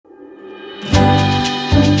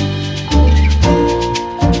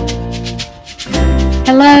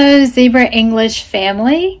Hello, Zebra English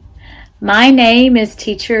family. My name is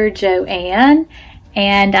Teacher Joanne,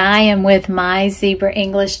 and I am with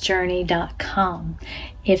myzebraenglishjourney.com.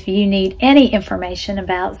 If you need any information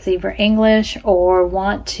about Zebra English or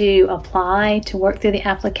want to apply to work through the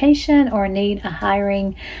application or need a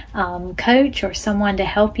hiring coach or someone to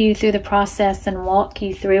help you through the process and walk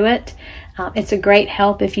you through it, it's a great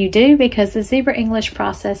help if you do, because the Zebra English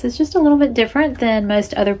process is just a little bit different than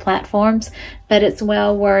most other platforms, but it's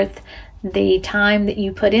well worth the time that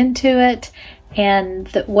you put into it and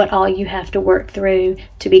what all you have to work through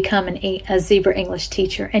to become a Zebra English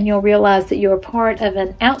teacher. And you'll realize that you're part of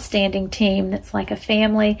an outstanding team that's like a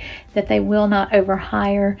family, that they will not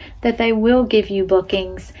overhire, that they will give you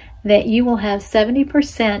bookings, that you will have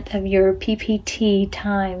 70% of your PPT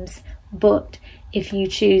times booked if you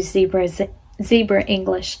choose Zebra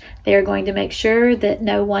English. They're going to make sure that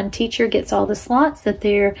no one teacher gets all the slots, that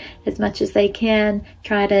they're, as much as they can,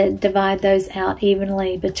 try to divide those out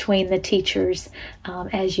evenly between the teachers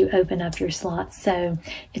as you open up your slots. So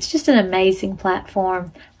it's just an amazing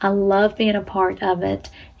platform. I love being a part of it.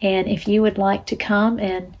 And if you would like to come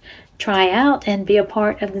and try out and be a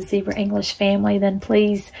part of the Zebra English family, then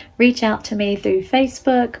please reach out to me through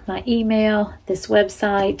Facebook, my email, this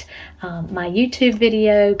website, my YouTube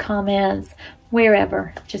video comments,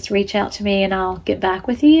 wherever. Just reach out to me and I'll get back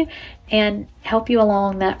with you and help you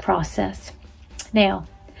along that process. Now,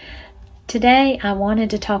 today I wanted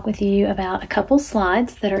to talk with you about a couple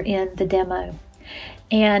slides that are in the demo.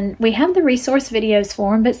 And we have the resource videos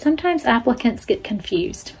for them, but sometimes applicants get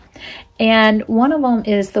confused. And one of them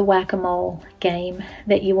is the whack-a-mole game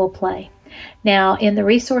that you will play. Now, in the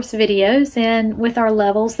resource videos and with our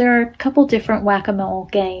levels, there are a couple different whack-a-mole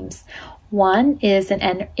games. One is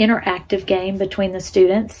an interactive game between the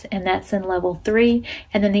students, and that's in level 3.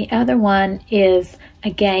 And then the other one is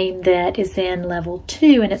a game that is in level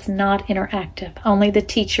 2, and it's not interactive. Only the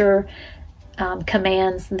teacher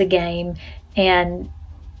commands the game and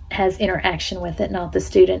has interaction with it, not the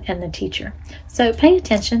student and the teacher. So pay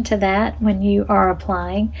attention to that when you are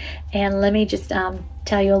applying. And let me just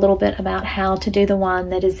tell you a little bit about how to do the one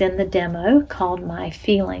that is in the demo called My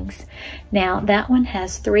Feelings. Now, that one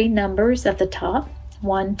has 3 numbers at the top,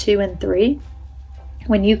 1, 2, and 3.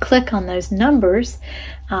 When you click on those numbers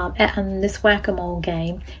on this whack-a-mole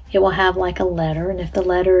game, it will have like a letter, and if the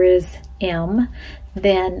letter is M,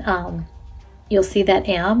 then you'll see that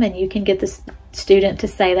M, and you can get the student to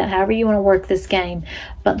say that however you want to work this game.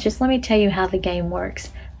 But just let me tell you how the game works.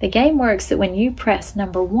 The game works that when you press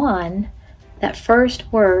number 1, that first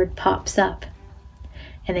word pops up.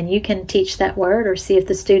 And then you can teach that word or see if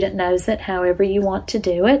the student knows it, however you want to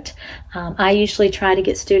do it. I usually try to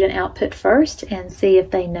get student output first and see if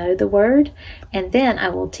they know the word, and then I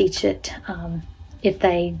will teach it if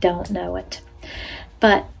they don't know it.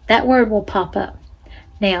 But that word will pop up.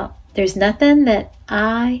 Now, there's nothing that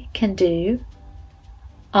I can do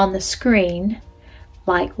on the screen,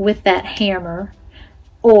 like with that hammer,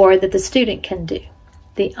 or that the student can do.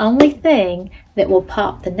 The only thing that will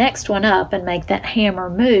pop the next one up and make that hammer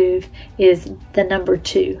move is the number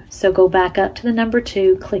 2. So go back up to the number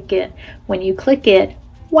 2, click it. When you click it,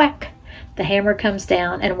 whack, the hammer comes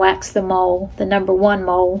down and whacks the mole, the number 1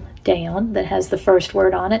 mole down that has the first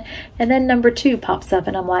word on it, and then number 2 pops up,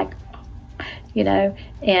 and I'm like, you know,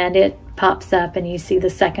 and it pops up and you see the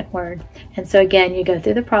second word. And so again, you go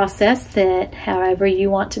through the process that however you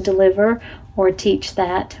want to deliver or teach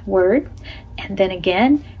that word. And then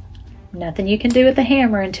again, nothing you can do with the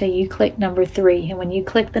hammer until you click number 3. And when you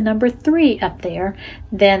click the number 3 up there,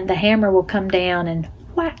 then the hammer will come down and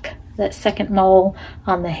whack that second mole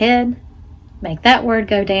on the head, make that word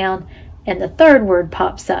go down, and the third word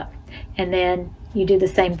pops up. And then you do the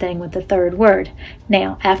same thing with the third word.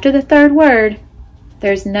 Now, after the third word,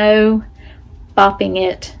 there's no bopping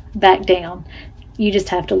it back down. You just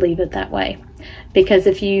have to leave it that way. Because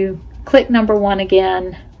if you click number 1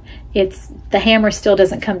 again, the hammer still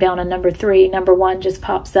doesn't come down on number 3. Number 1 just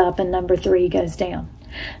pops up and number 3 goes down.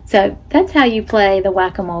 So that's how you play the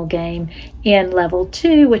whack-a-mole game in level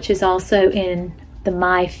 2, which is also in the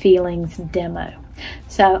My Feelings demo.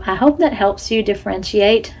 So I hope that helps you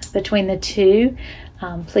differentiate between the two.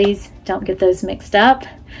 Please don't get those mixed up,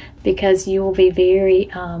 because you will be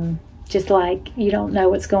very just like you don't know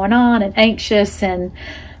what's going on and anxious and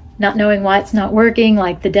not knowing why it's not working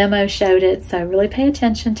like the demo showed it. So really pay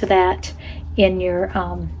attention to that in your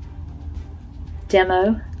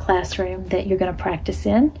demo classroom that you're going to practice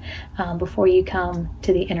in before you come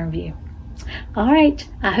to the interview. All right,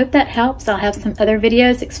 I hope that helps. I'll have some other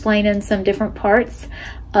videos explaining some different parts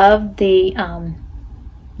of the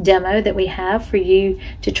demo that we have for you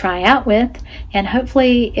to try out with, and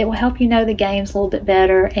hopefully it will help you know the games a little bit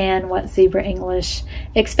better and what Zebra English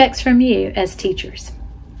expects from you as teachers.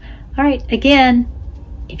 All right, again,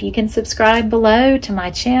 if you can subscribe below to my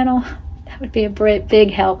channel, that would be a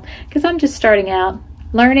big help, because I'm just starting out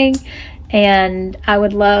learning, and I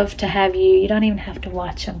would love to have you. You don't even have to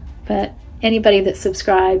watch them, but anybody that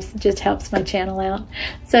subscribes just helps my channel out.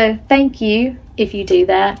 So thank you if you do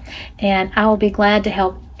that, and I will be glad to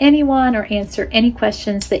help anyone or answer any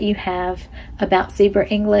questions that you have about Zebra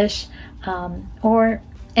English or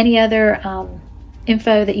any other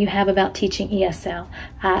info that you have about teaching ESL.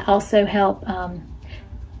 I also help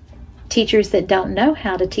teachers that don't know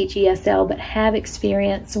how to teach ESL but have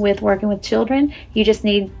experience with working with children. You just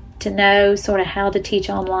need to know sort of how to teach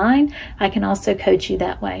online. I can also coach you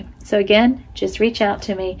that way. So again, just reach out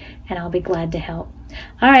to me and I'll be glad to help.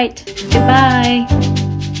 All right, goodbye.